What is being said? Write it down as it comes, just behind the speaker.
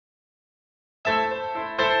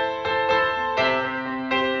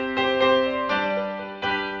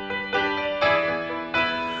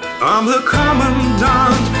I'm the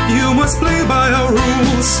Commandant, you must play by our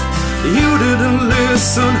rules. You didn't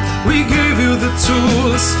listen, we gave you the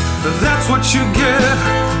tools. That's what you get,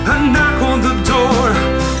 a knock on the door.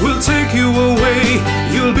 We'll take you away,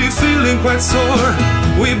 you'll be feeling quite sore.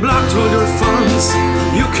 We blocked all your funds,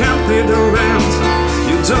 you can't pay the rent.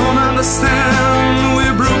 You don't understand, we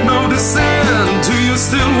broke no dissent. Do you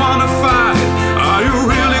still wanna fight? Are you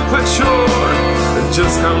really quite sure?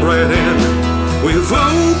 Just come right in, we've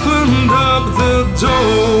opened up the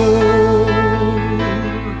door.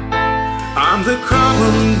 I'm the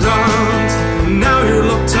Commandant, now you're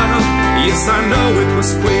locked up. Yes, I know it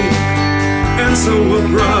was quick and so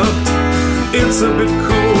abrupt. It's a bit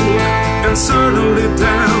cold and certainly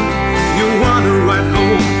damp. You wanna ride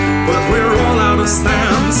home, but we're all out of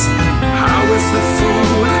stamps. How is the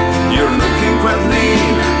food? You're looking quite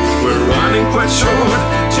lean. We're running quite short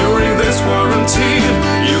during this quarantine.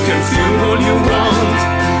 You can fume all you want,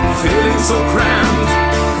 feeling so cramped.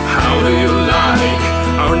 How do you like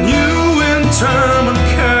our new internment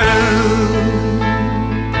camp?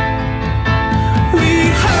 We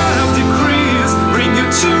have decrees, bring you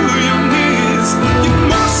to your knees. You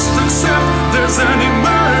must accept there's an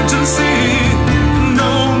emergency.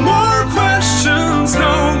 No more questions,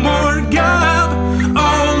 no more gap.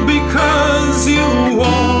 All because you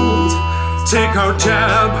won't take our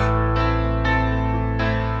jab.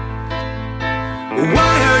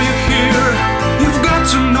 Why are you here? You've got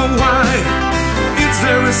to know why. It's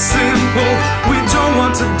very simple, we don't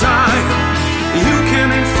want to die. You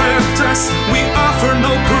can infect us, we offer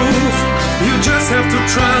no proof. You just have to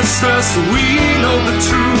trust us, we know the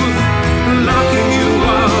truth. Locking you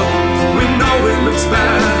up, we know it looks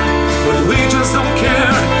bad, but we just don't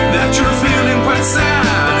care that you're feeling quite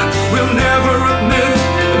sad. We'll never admit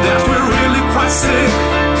that we're really quite sick.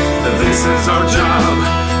 This is our job,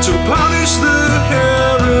 to punish the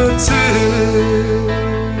heretics.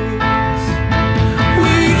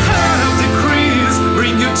 We have decrees,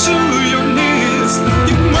 bring you to your knees.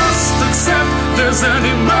 You must accept there's an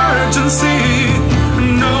emergency.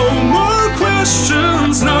 No more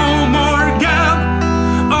questions, no more gap.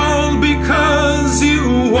 All because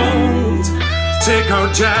you won't take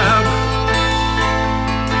our jab.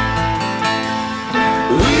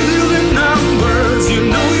 We deal in numbers, you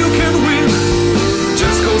know you can win.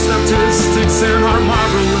 Just go statistics and our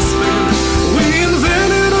marvelous spin. We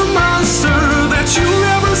invented a monster that you'll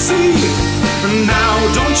never see. Now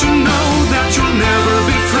don't you know that you'll never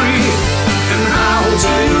be free? And how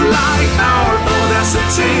do you like our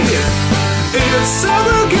audacity? It's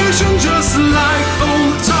segregation just like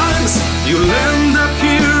old times. You'll end up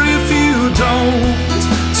here if you don't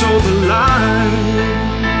toe the line.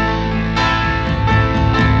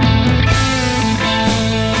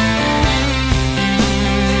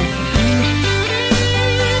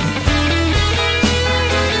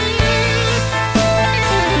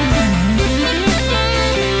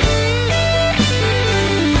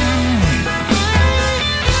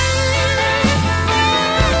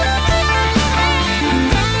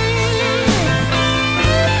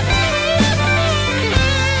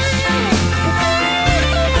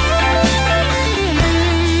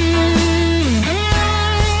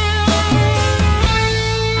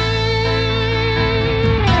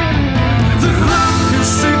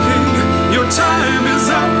 Time is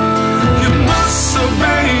up, you must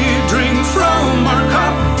obey, drink from our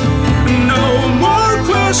cup. No more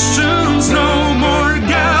questions, no more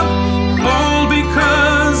gap. All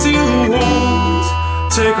because you won't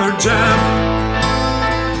take our jab.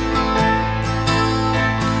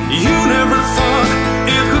 You never thought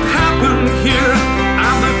it could happen here.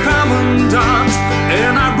 I'm the Commandant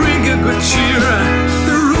and I bring a good cheer.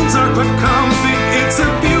 The rooms are quite comfy, it's a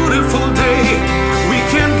beautiful day. We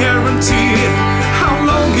can't guarantee how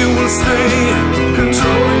long you will stay.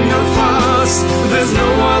 Controlling your fast, there's no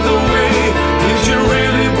other way. Did you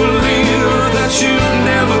really believe that you'd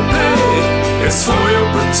never pay? It's for your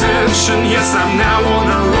protection, yes, I'm now on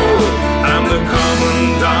a roll. I'm the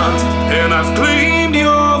Commandant and I've claimed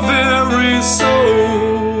your